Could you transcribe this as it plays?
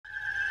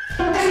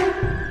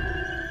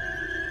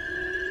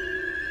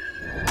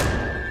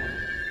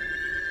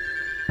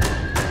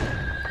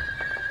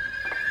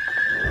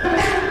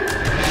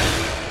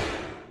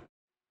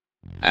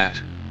At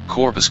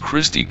Corpus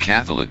Christi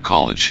Catholic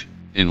College,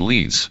 in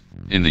Leeds,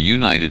 in the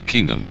United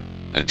Kingdom,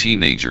 a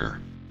teenager,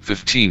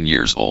 15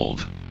 years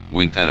old,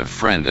 winked at a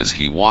friend as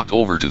he walked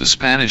over to the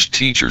Spanish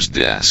teacher's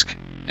desk,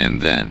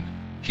 and then,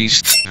 he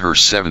stabbed her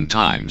 7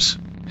 times,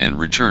 and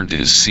returned to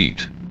his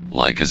seat,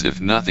 like as if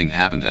nothing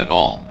happened at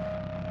all.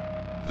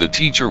 The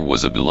teacher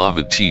was a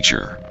beloved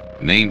teacher,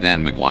 named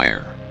Anne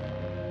McGuire.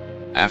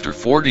 After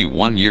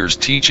 41 years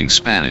teaching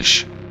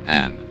Spanish,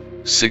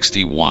 Anne,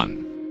 61,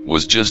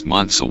 was just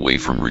months away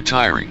from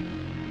retiring.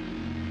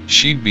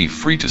 She'd be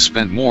free to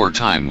spend more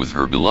time with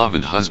her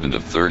beloved husband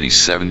of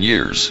 37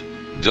 years,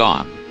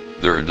 Don,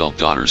 their adult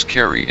daughters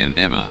Carrie and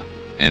Emma,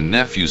 and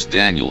nephews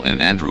Daniel and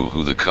Andrew,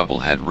 who the couple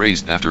had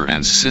raised after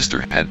Anne's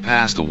sister had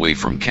passed away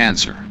from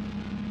cancer.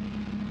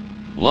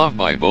 Loved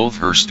by both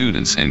her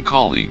students and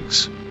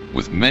colleagues,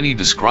 with many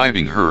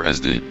describing her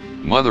as the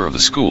mother of the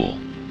school,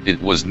 it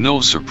was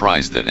no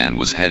surprise that Anne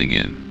was heading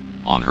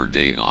in on her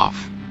day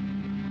off.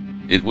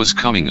 It was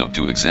coming up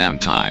to exam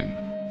time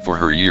for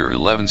her Year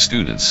 11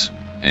 students,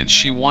 and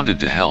she wanted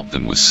to help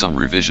them with some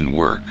revision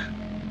work.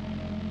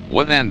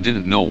 What Anne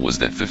didn't know was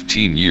that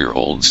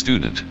 15-year-old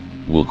student,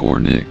 Will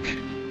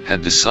Cornick,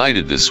 had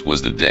decided this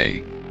was the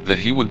day that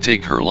he would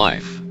take her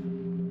life.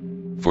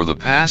 For the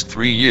past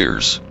 3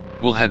 years,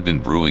 Will had been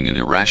brewing an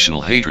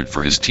irrational hatred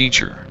for his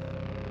teacher.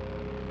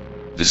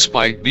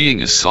 Despite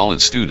being a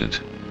solid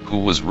student, who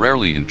was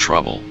rarely in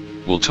trouble,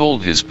 Will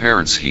told his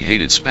parents he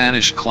hated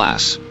Spanish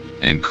class,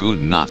 and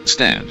could not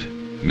stand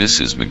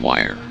Mrs.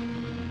 McGuire.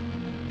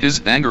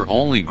 His anger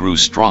only grew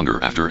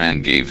stronger after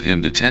Anne gave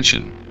him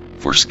detention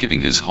for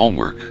skipping his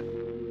homework.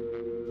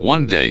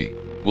 One day,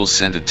 Will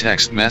sent a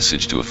text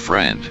message to a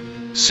friend,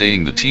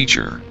 saying the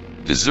teacher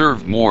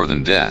deserved more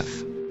than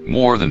death,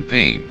 more than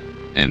pain,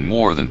 and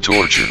more than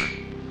torture.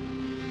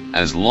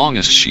 As long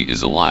as she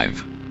is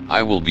alive,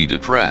 I will be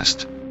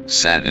depressed,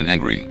 sad and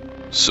angry,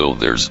 so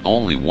there's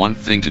only one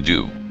thing to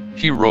do,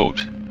 he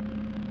wrote.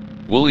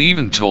 Will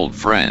even told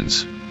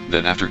friends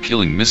that after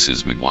killing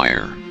Mrs.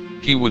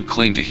 McGuire, he would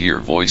claim to hear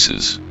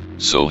voices,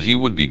 so he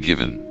would be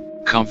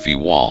given comfy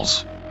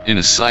walls in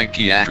a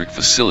psychiatric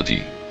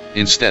facility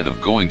instead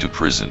of going to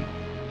prison.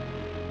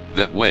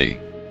 That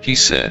way, he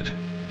said,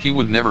 he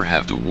would never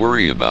have to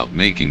worry about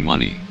making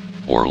money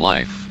or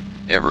life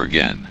ever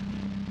again.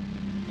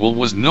 Will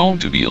was known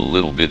to be a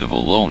little bit of a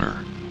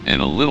loner and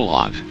a little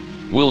odd.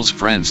 Will's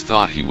friends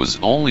thought he was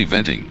only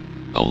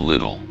venting a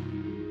little.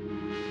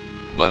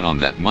 But on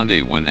that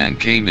Monday when Anne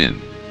came in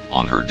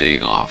on her day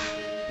off,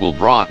 Will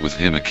brought with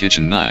him a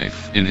kitchen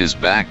knife in his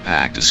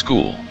backpack to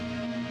school.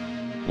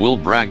 Will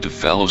bragged to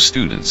fellow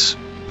students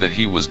that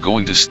he was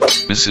going to stab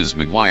Mrs.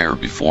 McGuire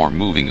before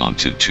moving on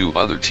to 2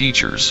 other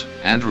teachers,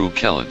 Andrew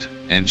Kellett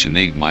and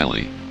Sinead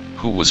Miley,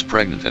 who was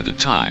pregnant at the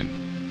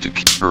time, to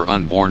kill her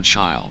unborn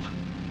child.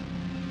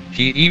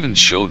 He even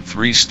showed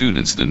 3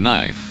 students the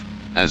knife,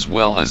 as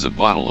well as a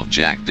bottle of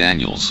Jack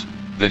Daniels,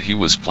 that he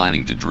was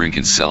planning to drink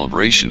in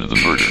celebration of the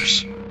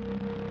murders.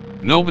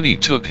 Nobody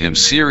took him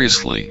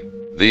seriously,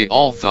 they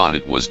all thought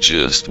it was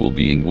just Will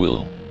being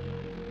Will.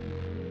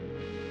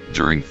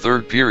 During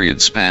 3rd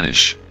period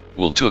Spanish,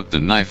 Will took the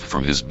knife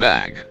from his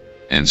bag,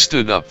 and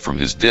stood up from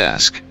his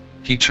desk.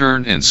 He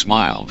turned and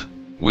smiled,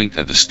 winked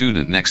at the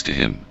student next to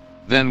him,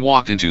 then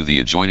walked into the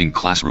adjoining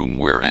classroom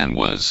where Anne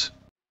was.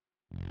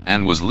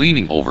 Anne was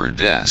leaning over a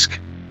desk,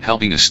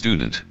 helping a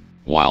student,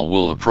 while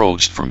Will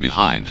approached from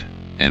behind,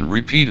 and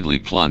repeatedly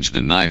plunged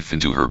the knife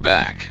into her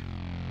back.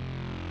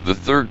 The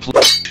 3rd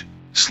plunge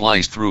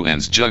sliced through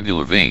Anne's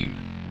jugular vein,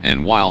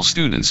 and while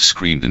students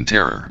screamed in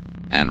terror,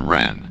 Anne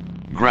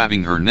ran,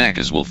 grabbing her neck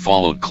as Will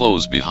followed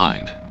close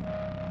behind.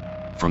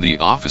 From the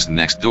office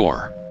next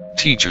door,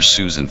 teacher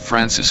Susan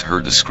Francis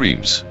heard the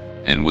screams,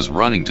 and was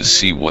running to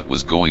see what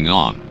was going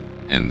on,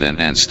 and then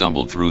Anne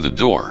stumbled through the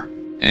door,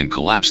 and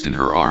collapsed in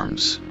her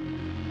arms.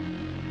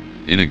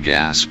 In a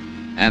gasp,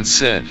 Anne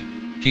said,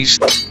 "He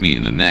stabbed me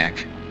in the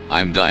neck,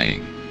 I'm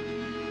dying."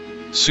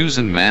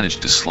 Susan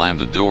managed to slam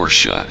the door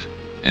shut,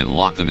 and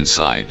lock them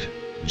inside,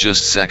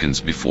 just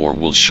seconds before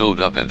Will showed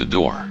up at the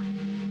door.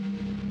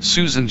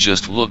 Susan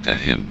just looked at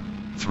him,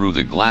 through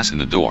the glass in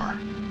the door.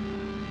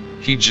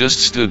 "He just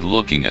stood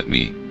looking at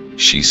me,"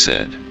 she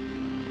said.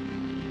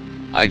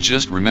 "I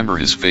just remember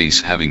his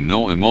face having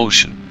no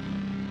emotion.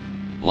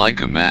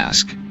 Like a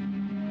mask."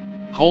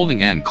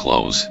 Holding Anne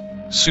close,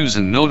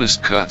 Susan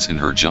noticed cuts in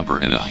her jumper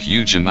and a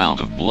huge amount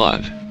of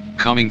blood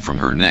coming from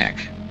her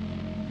neck.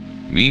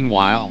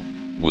 Meanwhile,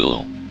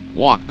 Will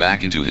walked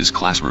back into his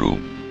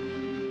classroom.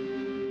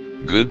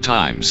 "Good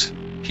times,"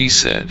 he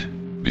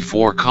said,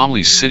 before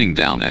calmly sitting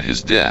down at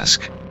his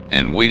desk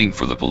and waiting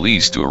for the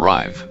police to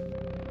arrive.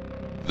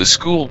 The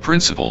school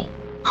principal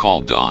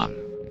called Don,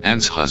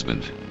 Anne's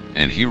husband,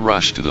 and he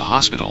rushed to the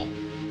hospital.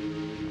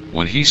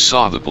 When he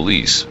saw the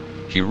police,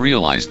 he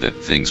realized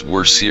that things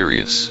were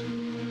serious.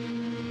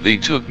 They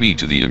took me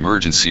to the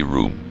emergency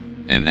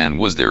room, and Anne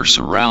was there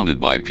surrounded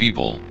by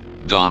people,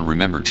 Don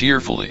remembered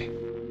tearfully.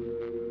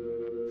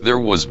 There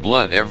was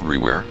blood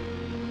everywhere.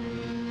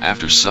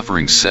 After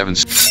suffering 7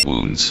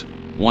 wounds,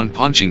 one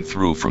punching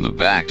through from the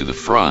back to the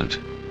front,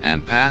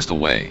 and passed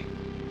away.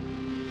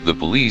 The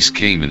police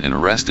came in and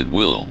arrested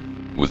Will,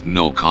 with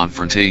no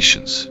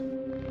confrontations.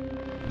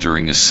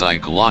 During a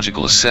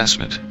psychological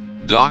assessment,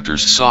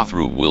 doctors saw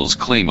through Will's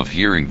claim of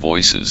hearing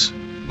voices,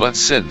 but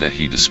said that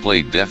he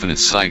displayed definite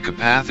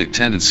psychopathic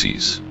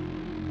tendencies.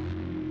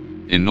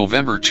 In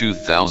November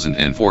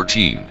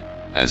 2014,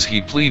 as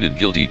he pleaded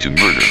guilty to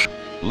murder,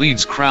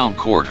 Leeds Crown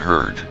Court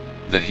heard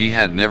that he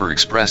had never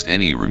expressed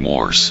any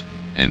remorse,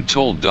 and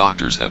told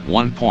doctors at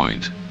one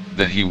point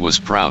that he was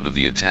proud of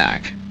the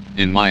attack.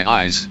 "In my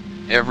eyes,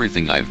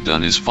 everything I've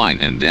done is fine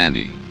and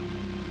dandy."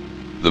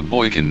 The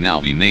boy can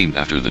now be named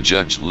after the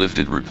judge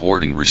lifted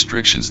reporting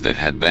restrictions that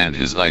had banned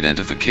his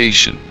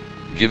identification,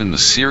 given the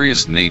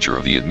serious nature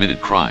of the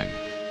admitted crime.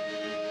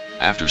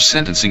 After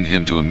sentencing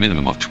him to a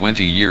minimum of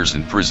 20 years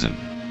in prison,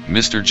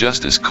 Mr.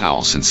 Justice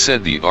Carlson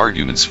said the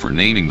arguments for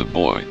naming the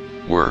boy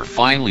were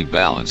finely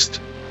balanced,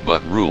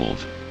 but ruled,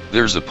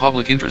 "There's a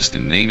public interest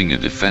in naming a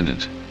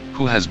defendant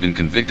who has been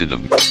convicted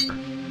of murder."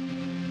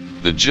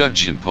 The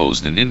judge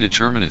imposed an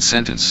indeterminate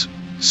sentence,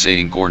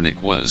 saying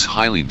Cornick was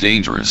highly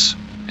dangerous,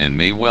 and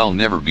may well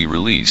never be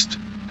released,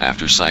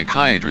 after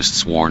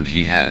psychiatrists warned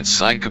he had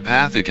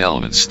psychopathic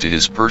elements to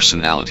his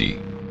personality,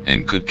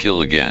 and could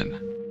kill again.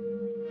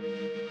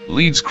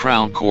 Leeds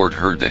Crown Court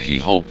heard that he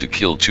hoped to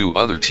kill 2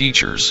 other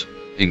teachers,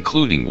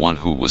 including one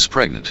who was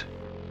pregnant.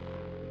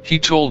 He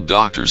told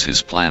doctors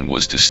his plan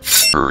was to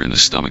stab her in the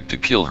stomach to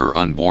kill her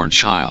unborn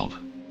child.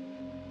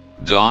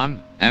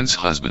 Don, Anne's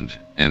husband,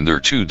 and their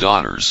 2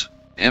 daughters,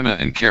 Emma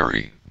and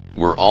Carrie,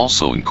 were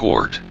also in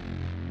court.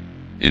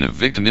 In a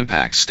victim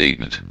impact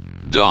statement,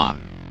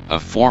 Don, a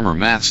former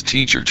maths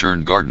teacher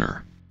turned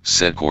gardener,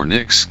 said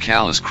Cornick's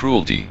callous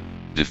cruelty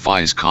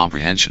defies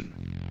comprehension.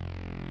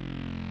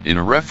 In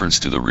a reference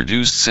to the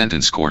reduced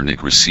sentence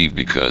Cornick received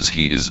because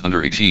he is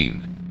under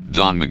 18,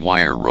 Don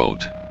McGuire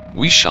wrote,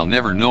 "We shall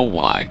never know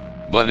why,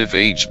 but if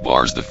age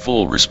bars the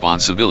full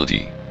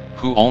responsibility,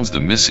 who owns the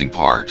missing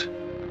part?"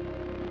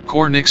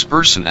 Cornick's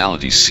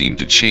personality seemed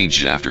to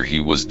change after he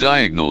was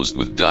diagnosed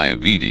with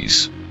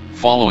diabetes,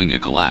 following a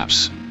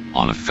collapse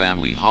on a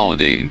family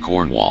holiday in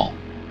Cornwall.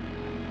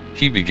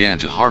 He began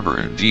to harbor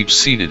a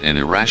deep-seated and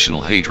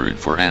irrational hatred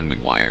for Anne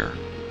McGuire,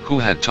 who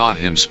had taught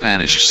him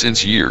Spanish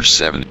since year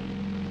 7.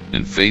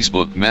 In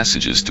Facebook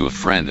messages to a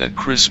friend at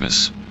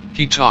Christmas,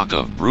 he talked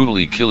of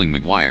brutally killing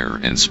McGuire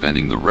and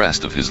spending the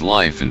rest of his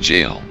life in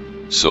jail,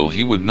 so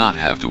he would not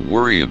have to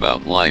worry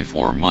about life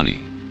or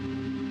money.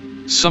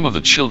 Some of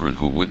the children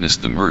who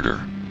witnessed the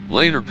murder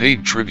later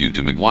paid tribute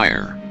to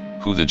McGuire,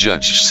 who the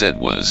judge said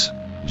was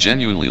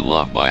genuinely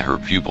loved by her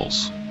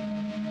pupils.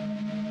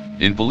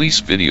 In police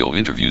video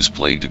interviews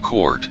played to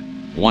court,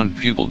 one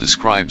pupil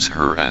describes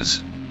her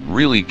as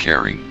really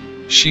caring.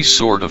 "She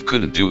sort of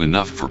couldn't do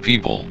enough for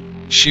people.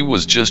 She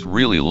was just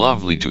really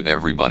lovely to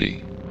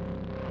everybody."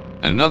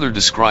 Another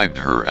described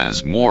her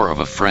as more of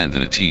a friend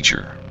than a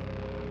teacher.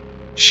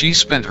 She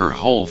spent her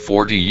whole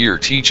 40-year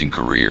teaching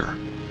career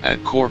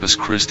at Corpus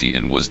Christi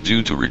and was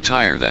due to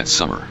retire that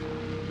summer.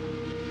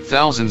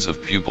 Thousands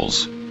of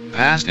pupils,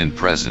 past and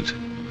present,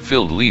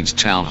 filled Leeds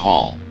Town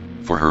Hall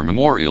for her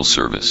memorial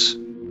service.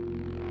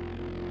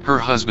 Her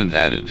husband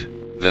added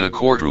that a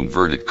courtroom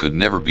verdict could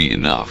never be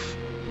enough.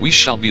 "We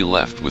shall be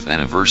left with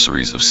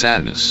anniversaries of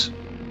sadness.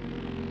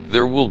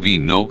 There will be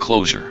no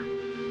closure.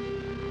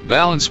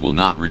 Balance will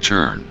not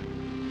return.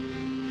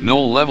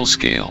 No level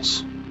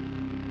scales.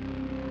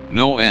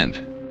 No end."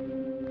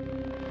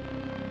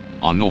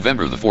 On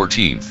November the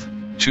 14th,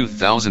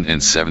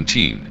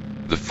 2017,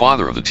 the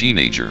father of the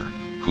teenager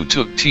who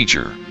took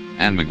teacher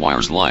Anne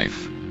McGuire's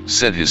life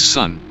said his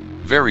son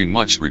very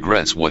much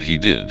regrets what he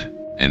did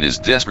and is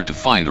desperate to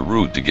find a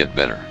route to get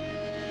better.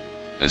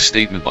 A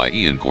statement by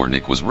Ian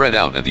Cornick was read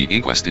out at the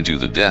inquest into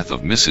the death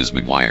of Mrs.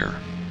 McGuire,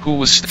 who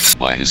was stabbed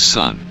by his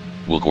son,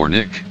 Will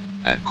Cornick,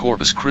 at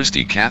Corpus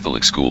Christi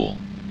Catholic School,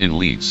 in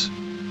Leeds.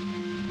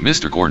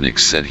 Mr. Cornick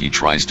said he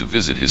tries to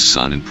visit his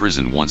son in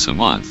prison once a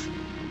month.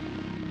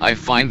 "I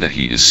find that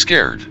he is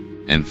scared,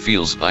 and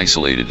feels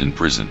isolated in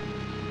prison.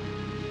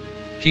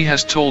 He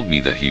has told me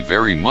that he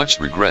very much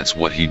regrets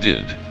what he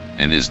did,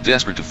 and is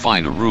desperate to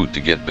find a route to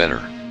get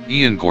better,"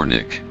 Ian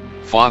Cornick,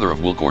 father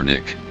of Will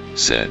Cornick,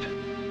 said.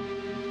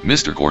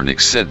 Mr.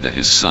 Cornick said that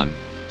his son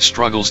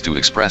struggles to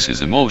express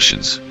his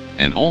emotions,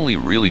 and only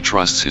really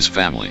trusts his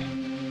family.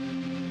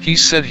 He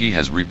said he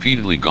has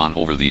repeatedly gone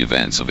over the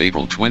events of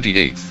April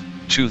 28,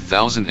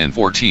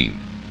 2014,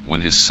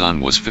 when his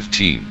son was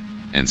 15,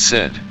 and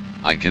said,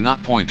 "I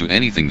cannot point to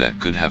anything that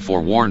could have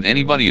forewarned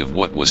anybody of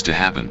what was to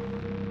happen."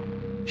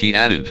 He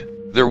added,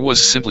 "There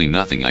was simply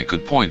nothing I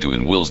could point to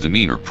in Will's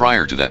demeanor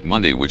prior to that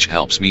Monday which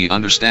helps me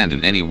understand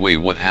in any way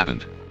what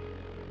happened."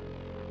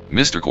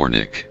 Mr.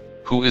 Cornick,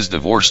 who is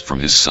divorced from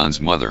his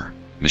son's mother,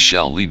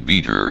 Michelle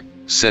Leadbeater,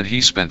 said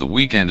he spent the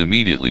weekend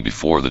immediately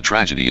before the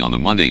tragedy on the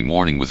Monday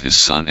morning with his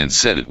son and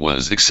said it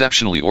was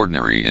exceptionally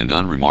ordinary and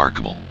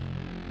unremarkable.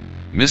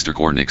 Mr.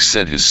 Cornick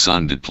said his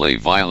son did play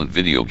violent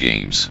video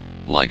games,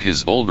 like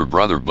his older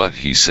brother, but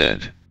he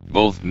said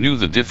both knew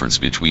the difference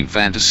between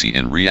fantasy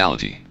and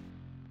reality.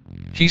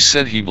 He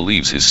said he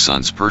believes his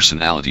son's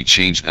personality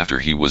changed after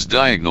he was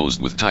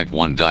diagnosed with type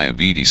 1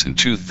 diabetes in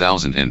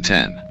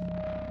 2010.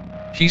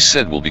 He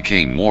said Will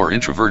became more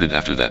introverted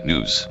after that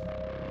news.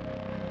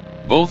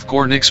 Both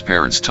Cornick's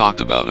parents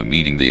talked about a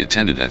meeting they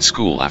attended at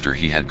school after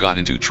he had got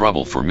into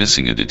trouble for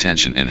missing a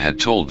detention and had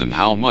told them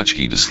how much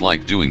he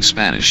disliked doing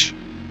Spanish.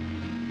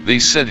 They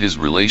said his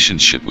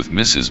relationship with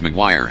Mrs.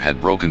 McGuire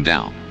had broken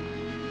down.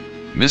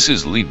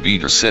 Mrs.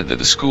 Leadbeater said that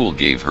the school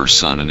gave her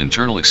son an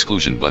internal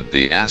exclusion, but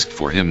they asked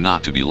for him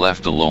not to be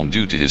left alone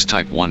due to his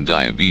type 1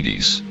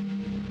 diabetes.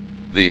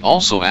 They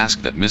also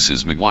asked that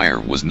Mrs.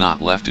 McGuire was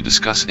not left to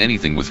discuss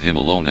anything with him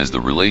alone as the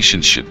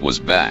relationship was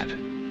bad.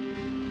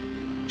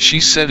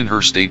 She said in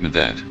her statement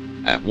that,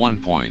 at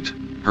one point,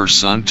 her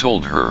son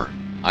told her,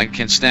 "I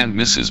can't stand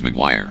Mrs.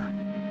 McGuire."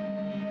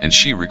 And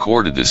she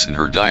recorded this in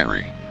her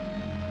diary.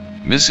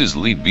 Mrs.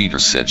 Leadbeater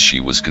said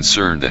she was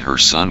concerned that her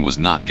son was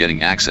not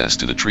getting access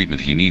to the treatment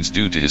he needs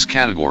due to his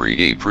Category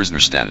A prisoner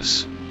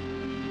status.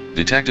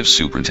 Detective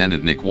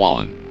Superintendent Nick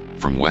Wallen,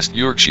 from West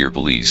Yorkshire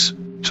Police,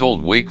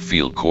 told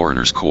Wakefield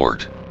Coroner's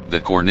Court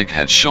that Cornick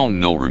had shown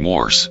no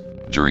remorse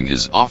during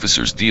his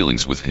officers'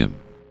 dealings with him.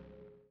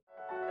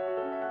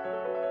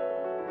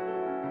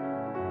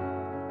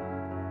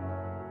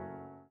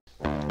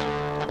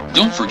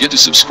 Don't forget to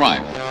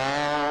subscribe.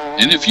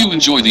 And if you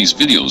enjoy these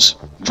videos,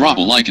 drop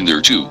a like in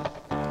there too.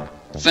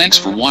 Thanks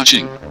for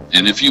watching,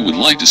 and if you would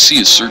like to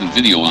see a certain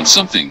video on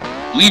something,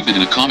 leave it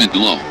in a comment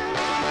below.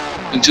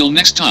 Until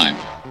next time,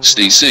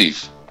 stay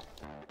safe.